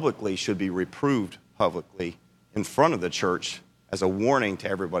sin publicly should be reproved publicly in front of the church as a warning to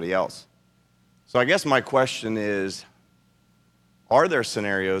everybody else. So I guess my question is, are there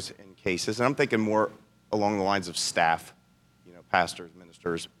scenarios and cases, and I'm thinking more along the lines of staff, pastors,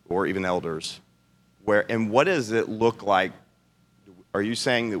 ministers, or even elders, and what does it look like? Are you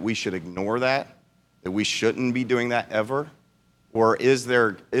saying that we should ignore that we shouldn't be doing that ever? Or is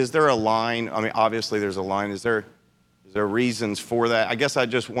there a line? I mean, obviously there's a line. Is there reasons for that? I guess I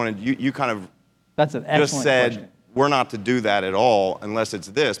just wanted, you kind of That's an excellent just said, question. We're not to do that at all unless it's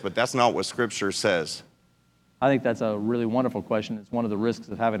this, but that's not what Scripture says. I think that's a really wonderful question. It's one of the risks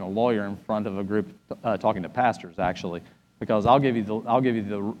of having a lawyer in front of a group talking to pastors, actually, because I'll give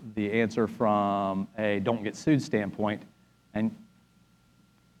you the answer from a don't get sued standpoint, and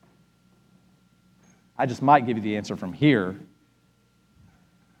I just might give you the answer from here,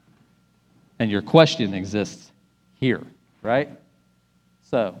 and your question exists here, right?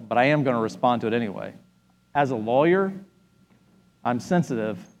 So, but I am going to respond to it anyway. As a lawyer, I'm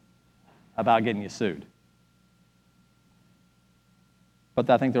sensitive about getting you sued. But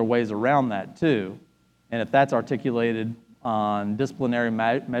I think there are ways around that too. And if that's articulated on disciplinary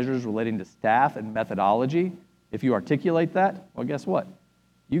measures relating to staff and methodology, if you articulate that, well, guess what?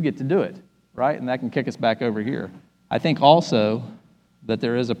 You get to do it, right? And that can kick us back over here. I think also that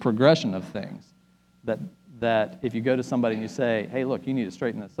there is a progression of things. That if you go to somebody and you say, hey, look, you need to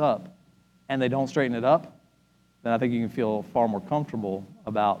straighten this up, and they don't straighten it up, then I think you can feel far more comfortable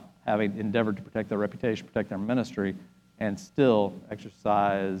about having endeavored to protect their reputation, protect their ministry, and still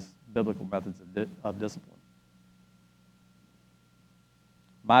exercise biblical methods of discipline.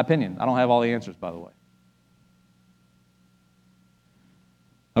 My opinion. I don't have all the answers, by the way.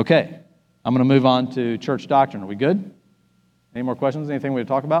 Okay, I'm going to move on to church doctrine. Are we good? Any more questions? Anything we to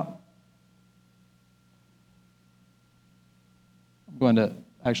talk about? I'm going to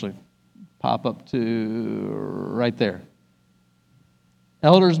actually pop up to right there.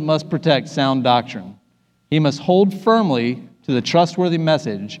 Elders must protect sound doctrine. He must hold firmly to the trustworthy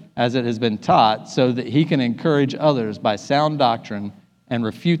message as it has been taught so that he can encourage others by sound doctrine and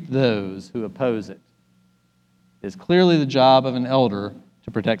refute those who oppose it. It is clearly the job of an elder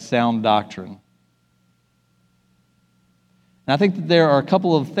to protect sound doctrine. And I think that there are a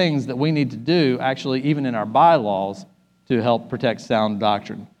couple of things that we need to do, actually, even in our bylaws, to help protect sound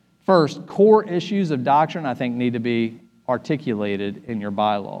doctrine. First, core issues of doctrine, I think, need to be articulated in your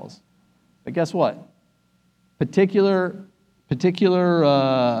bylaws. But guess what? Particular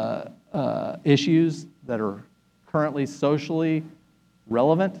issues that are currently socially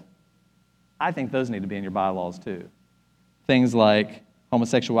relevant, I think those need to be in your bylaws too. Things like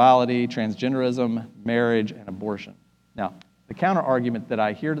homosexuality, transgenderism, marriage, and abortion. Now, the counter argument that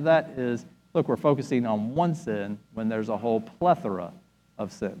I hear to that is, look, we're focusing on one sin when there's a whole plethora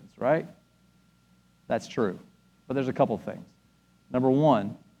of sins, right? That's true. But there's a couple things. Number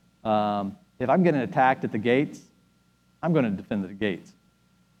one, if I'm getting attacked at the gates, I'm going to defend the gates.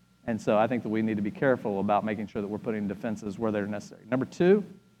 And so I think that we need to be careful about making sure that we're putting defenses where they're necessary. Number two,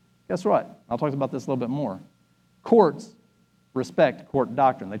 guess what? I'll talk about this a little bit more. Courts respect court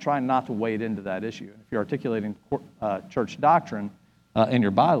doctrine. They try not to wade into that issue. If you're articulating church doctrine in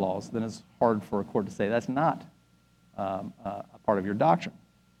your bylaws, then it's hard for a court to say that's not a part of your doctrine.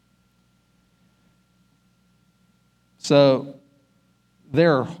 So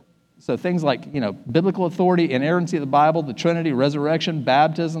things like, biblical authority, inerrancy of the Bible, the Trinity, resurrection,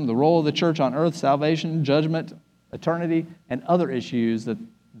 baptism, the role of the church on earth, salvation, judgment, eternity, and other issues that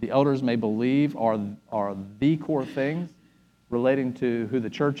the elders may believe are the core things relating to who the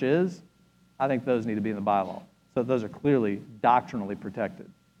church is, I think those need to be in the bylaw. So those are clearly doctrinally protected.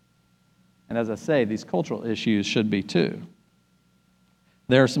 And as I say, these cultural issues should be too.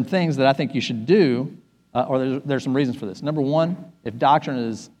 There are some things that I think you should do there's some reasons for this. Number one, if doctrine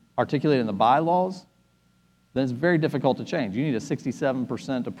is articulated in the bylaws, then it's very difficult to change. You need a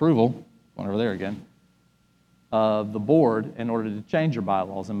 67% approval, going over there again, of the board in order to change your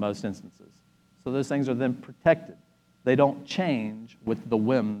bylaws in most instances. So those things are then protected. They don't change with the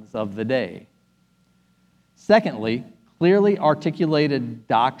whims of the day. Secondly, clearly articulated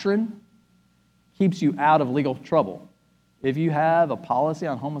doctrine keeps you out of legal trouble. If you have a policy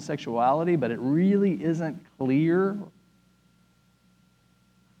on homosexuality, but it really isn't clear,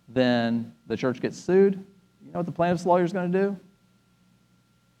 then the church gets sued. You know what the plaintiff's lawyer is going to do?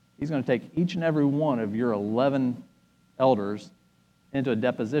 He's going to take each and every one of your 11 elders into a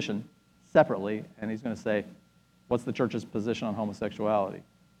deposition separately, and he's going to say, what's the church's position on homosexuality?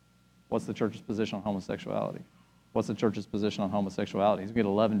 What's the church's position on homosexuality? What's the church's position on homosexuality? He's going to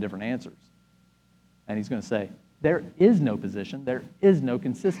get 11 different answers. And he's going to say, there is no position, there is no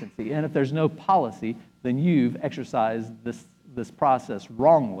consistency. And if there's no policy, then you've exercised this process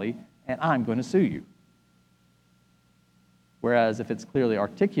wrongly, and I'm going to sue you. Whereas if it's clearly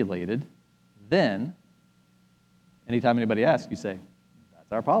articulated, then anytime anybody asks, you say,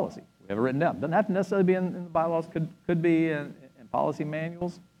 that's our policy. We have it written down. Doesn't have to necessarily be in the bylaws, could be in policy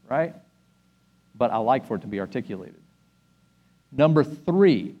manuals, right? But I like for it to be articulated. Number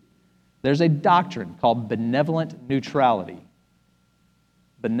 3, there's a doctrine called benevolent neutrality.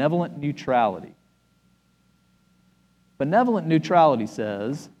 Benevolent neutrality. Benevolent neutrality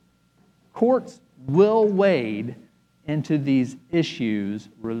says courts will wade into these issues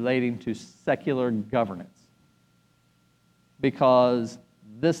relating to secular governance because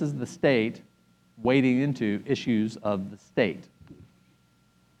this is the state wading into issues of the state.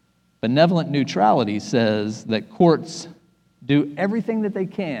 Benevolent neutrality says that courts do everything that they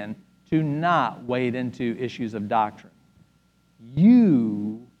can to not wade into issues of doctrine.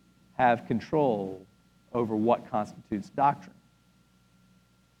 You have control over what constitutes doctrine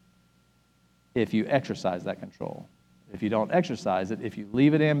if you exercise that control. If you don't exercise it, if you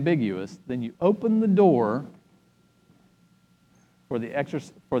leave it ambiguous, then you open the door for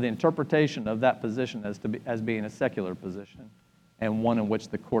the interpretation of that position as being a secular position and one in which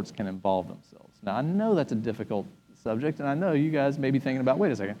the courts can involve themselves. Now, I know that's a difficult subject, and I know you guys may be thinking about,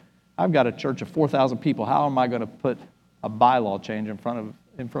 wait a second, I've got a church of 4,000 people. How am I going to put a bylaw change in front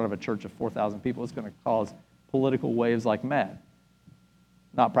of a church of 4,000 people? It's going to cause political waves like mad.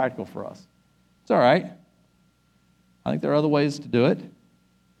 Not practical for us. It's all right. I think there are other ways to do it.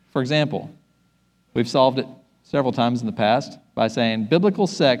 For example, we've solved it several times in the past by saying biblical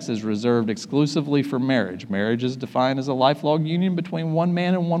sex is reserved exclusively for marriage. Marriage is defined as a lifelong union between one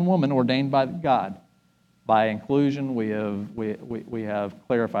man and one woman ordained by God. By inclusion, we have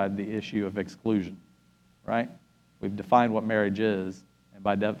clarified the issue of exclusion, right? We've defined what marriage is, and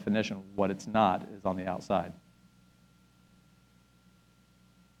by definition, what it's not is on the outside.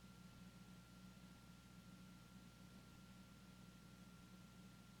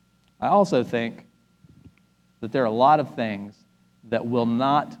 I also think that there are a lot of things that will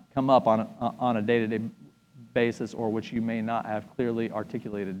not come up on a day-to-day basis or which you may not have clearly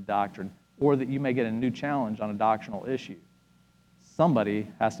articulated doctrine or that you may get a new challenge on a doctrinal issue. Somebody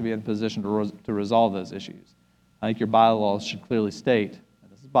has to be in a position to resolve those issues. I think your bylaws should clearly state,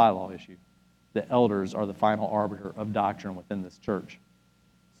 and this is a bylaw issue, that elders are the final arbiter of doctrine within this church.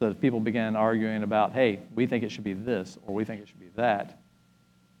 So if people begin arguing about, hey, we think it should be this or we think it should be that,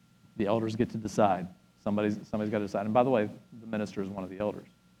 the elders get to decide. Somebody's got to decide. And by the way, the minister is one of the elders,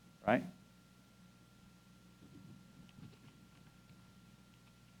 right?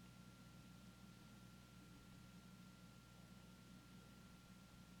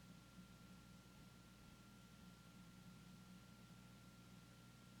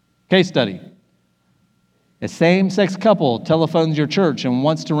 Case study. A same-sex couple telephones your church and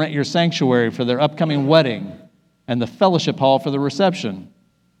wants to rent your sanctuary for their upcoming wedding and the fellowship hall for the reception.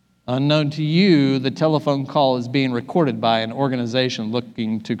 Unknown to you, the telephone call is being recorded by an organization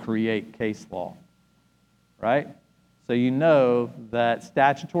looking to create case law, right? So you know that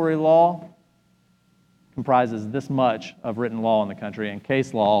statutory law comprises this much of written law in the country, and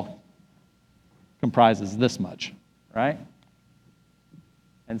case law comprises this much, right?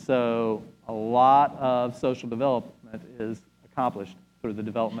 And so a lot of social development is accomplished through the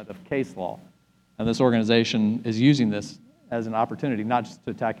development of case law. And this organization is using this as an opportunity, not just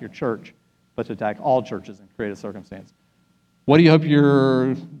to attack your church, but to attack all churches and create a circumstance. What do you hope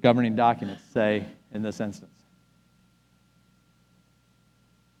your governing documents say in this instance?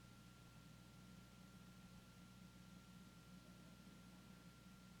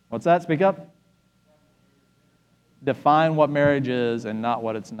 What's that? Speak up. Define what marriage is and not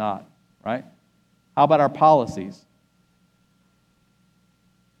what it's not, right? How about our policies?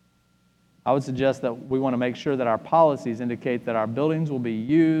 I would suggest that we want to make sure that our policies indicate that our buildings will be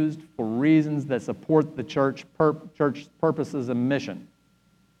used for reasons that support the church purposes and mission.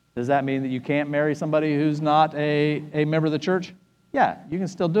 Does that mean that you can't marry somebody who's not a member of the church? Yeah, you can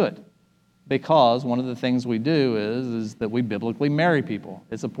still do it. Because one of the things we do is that we biblically marry people.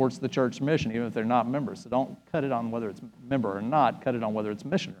 It supports the church mission, even if they're not members. So don't cut it on whether it's member or not. Cut it on whether it's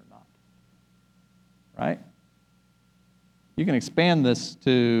mission or not. Right? You can expand this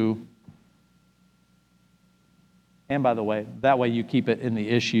to... And by the way, that way you keep it in the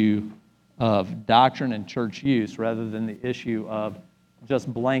issue of doctrine and church use rather than the issue of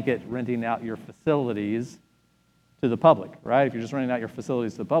just blanket renting out your facilities to the public, right? If you're just renting out your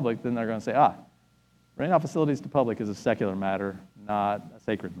facilities to the public, then they're going to say, renting out facilities to public is a secular matter, not a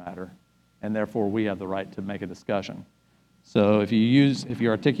sacred matter, and therefore we have the right to make a discussion. So if you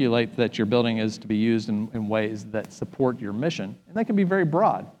articulate that your building is to be used in ways that support your mission, and that can be very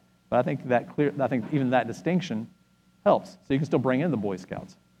broad, but I think even that distinction helps. So you can still bring in the Boy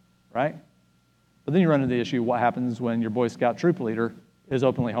Scouts, right? But then you run into the issue, what happens when your Boy Scout troop leader is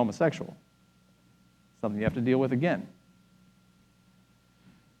openly homosexual? Something you have to deal with again.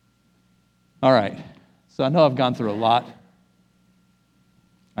 All right, so I know I've gone through a lot.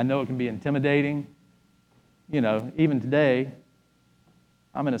 I know it can be intimidating. You know, even today,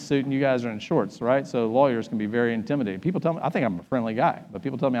 I'm in a suit and you guys are in shorts, right? So lawyers can be very intimidating. People tell me, I think I'm a friendly guy, but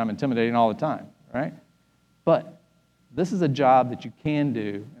people tell me I'm intimidating all the time, right? But this is a job that you can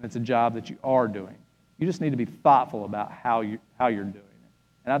do, and it's a job that you are doing. You just need to be thoughtful about how you're doing it.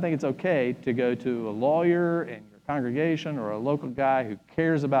 And I think it's okay to go to a lawyer in your congregation or a local guy who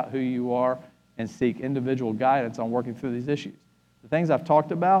cares about who you are and seek individual guidance on working through these issues. The things I've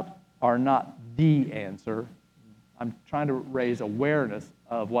talked about are not the answer. I'm trying to raise awareness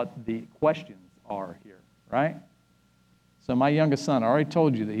of what the questions are here, right? So my youngest son, I already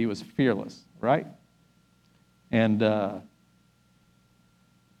told you that he was fearless, right? And I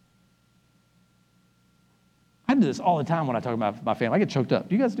do this all the time when I talk about my family. I get choked up.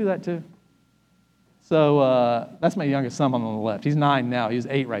 Do you guys do that too? So that's my youngest son on the left. He's 9 now. He was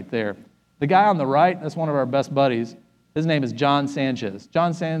 8 right there. The guy on the right, that's one of our best buddies. His name is John Sanchez.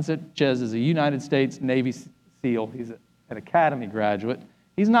 John Sanchez is a United States Navy SEAL. He's an academy graduate.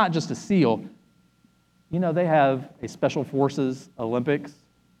 He's not just a SEAL. You know, they have a Special Forces Olympics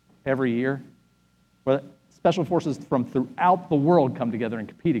every year where special forces from throughout the world come together and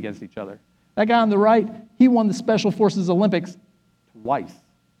compete against each other. That guy on the right, he won the Special Forces Olympics twice.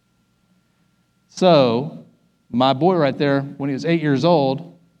 So my boy right there, when he was 8 years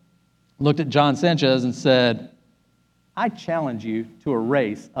old, looked at John Sanchez and said, I challenge you to a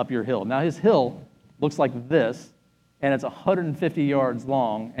race up your hill. Now his hill looks like this, and it's 150 yards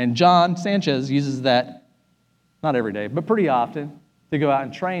long, and John Sanchez uses that, not every day, but pretty often, to go out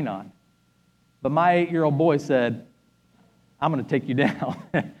and train on. But my 8-year-old boy said, I'm going to take you down.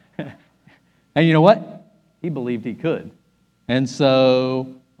 And you know what? He believed he could. And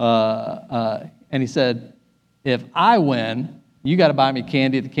so, and he said, if I win, you got to buy me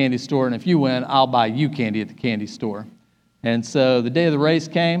candy at the candy store, and if you win, I'll buy you candy at the candy store. And so the day of the race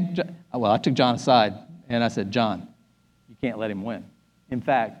came, I took John aside, and I said, John, you can't let him win. In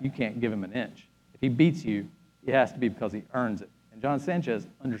fact, you can't give him an inch. If he beats you, it has to be because he earns it. And John Sanchez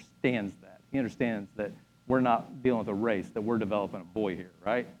understands that. He understands that we're not dealing with a race, that we're developing a boy here,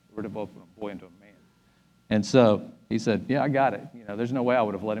 right? We're developing a boy into a man. And so he said, yeah, I got it. You know, there's no way I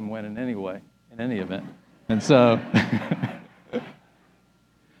would have let him win in any way, in any event. And so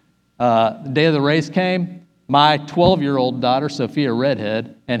the day of the race came, my 12-year-old daughter, Sophia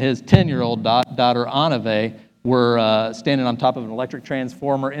Redhead, and his 10-year-old daughter, Anave, were standing on top of an electric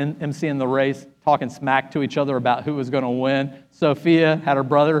transformer, emceeing the race, talking smack to each other about who was going to win. Sophia had her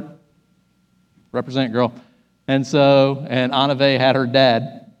brother, represent girl, and Anave had her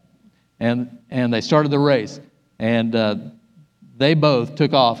dad, and they started the race, and they both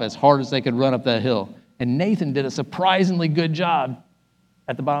took off as hard as they could run up that hill. And Nathan did a surprisingly good job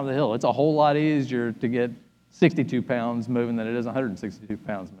at the bottom of the hill. It's a whole lot easier to get 62 pounds moving than it is 162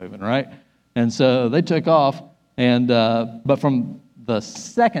 pounds moving, right? And so they took off, and but from the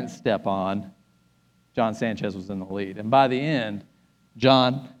second step on, John Sanchez was in the lead. And by the end,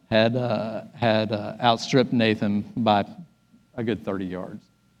 John had outstripped Nathan by a good 30 yards.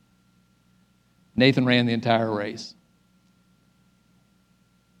 Nathan ran the entire race.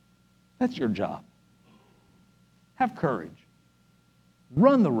 That's your job. Have courage.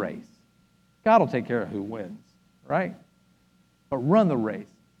 Run the race. God will take care of who wins, right? But run the race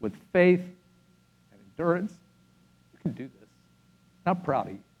with faith and endurance. You can do this. I'm proud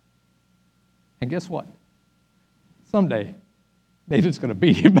of you. And guess what? Someday, David's going to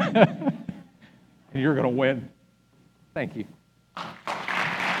beat him, and you're going to win. Thank you.